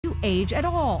age at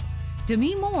all.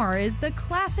 Demi Moore is the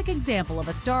classic example of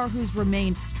a star who's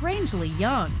remained strangely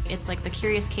young. It's like the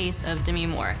curious case of Demi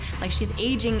Moore. Like, she's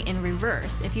aging in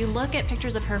reverse. If you look at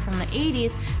pictures of her from the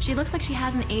 80s, she looks like she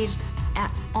hasn't aged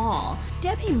at all.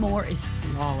 Demi Moore is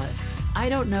flawless. I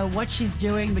don't know what she's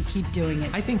doing, but keep doing it.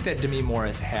 I think that Demi Moore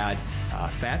has had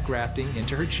fat grafting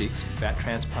into her cheeks, fat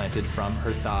transplanted from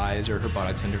her thighs or her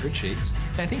buttocks into her cheeks.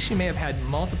 And I think she may have had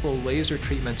multiple laser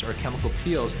treatments or chemical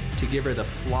peels to give her the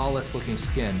flawless looking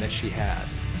skin that she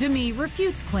has. Demi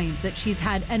refutes claims that she's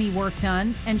had any work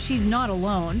done, and she's not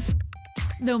alone.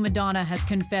 Though Madonna has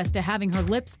confessed to having her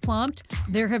lips plumped,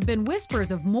 there have been whispers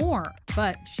of more,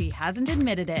 but she hasn't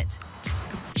admitted it.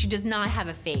 She does not have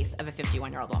a face of a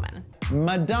 51-year-old woman.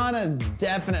 Madonna's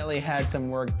definitely had some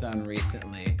work done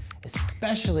recently,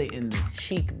 especially in the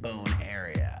cheekbone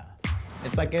area.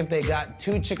 It's like if they got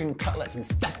 2 chicken cutlets and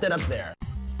stuffed it up there.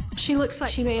 She looks like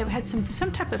she may have had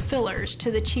some type of fillers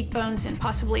to the cheekbones and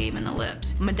possibly even the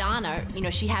lips. Madonna, you know,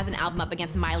 she has an album up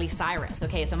against Miley Cyrus,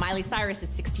 okay? So Miley Cyrus is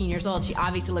 16 years old. She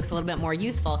obviously looks a little bit more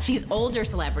youthful. These older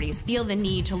celebrities feel the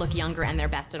need to look younger and their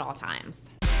best at all times.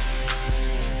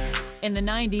 In the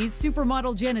 90s,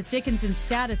 supermodel Janice Dickinson's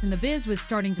status in the biz was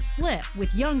starting to slip,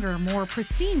 with younger, more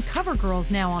pristine cover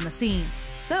girls now on the scene.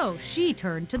 So she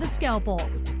turned to the scalpel.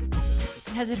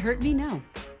 Has it hurt me? No.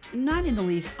 Not in the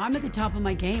least. I'm at the top of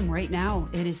my game right now.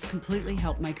 It has completely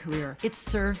helped my career. It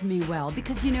served me well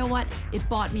because you know what? It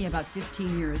bought me about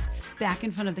 15 years back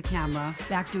in front of the camera,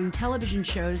 back doing television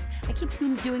shows. I keep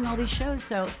doing all these shows,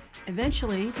 so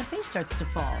eventually the face starts to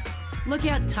fall. Look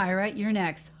out, Tyra, you're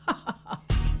next.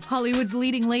 Hollywood's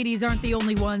leading ladies aren't the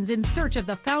only ones in search of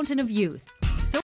the fountain of youth.